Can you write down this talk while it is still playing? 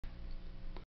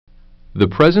The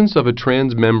presence of a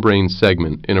transmembrane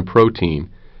segment in a protein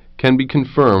can be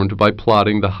confirmed by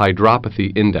plotting the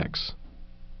Hydropathy Index.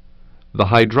 The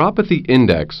Hydropathy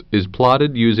Index is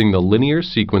plotted using the linear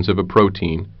sequence of a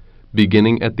protein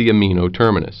beginning at the amino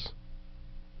terminus.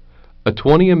 A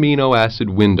 20 amino acid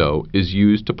window is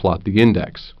used to plot the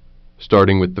index,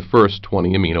 starting with the first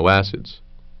 20 amino acids.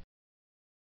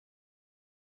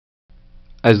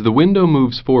 As the window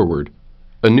moves forward,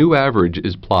 a new average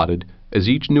is plotted as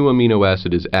each new amino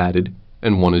acid is added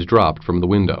and one is dropped from the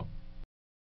window.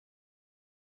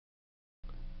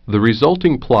 The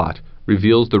resulting plot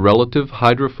reveals the relative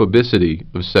hydrophobicity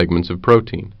of segments of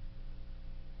protein.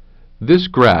 This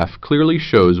graph clearly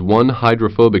shows one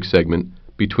hydrophobic segment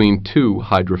between two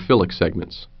hydrophilic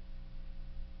segments.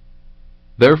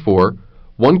 Therefore,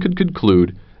 one could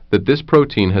conclude that this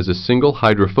protein has a single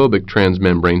hydrophobic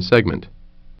transmembrane segment.